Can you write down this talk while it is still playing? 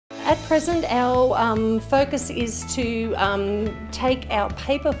At present, our focus is to take our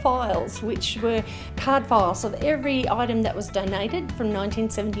paper files, which were card files of every item that was donated from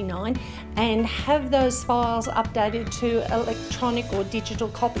 1979, and have those files updated to electronic or digital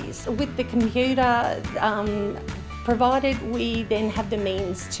copies. With the computer provided, we then have the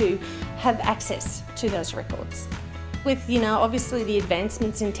means to have access to those records. With, obviously the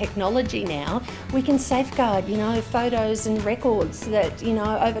advancements in technology now, we can safeguard, photos and records that,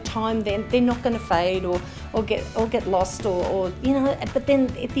 over time they're not going to fade or get lost but then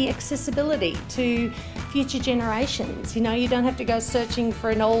the accessibility to future generations. You don't have to go searching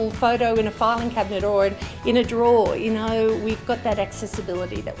for an old photo in a filing cabinet or in a drawer. We've got that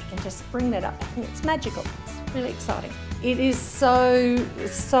accessibility that we can just bring that up, and it's magical. It's really exciting. It is so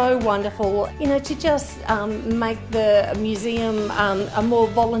wonderful, to just make the museum a more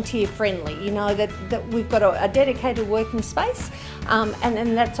volunteer friendly, that we've got a dedicated working space,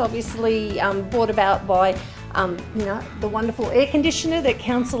 and that's obviously brought about by the wonderful air conditioner that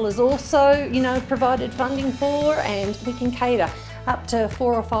council has also provided funding for, and we can cater up to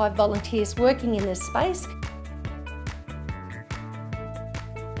 4 or 5 volunteers working in this space.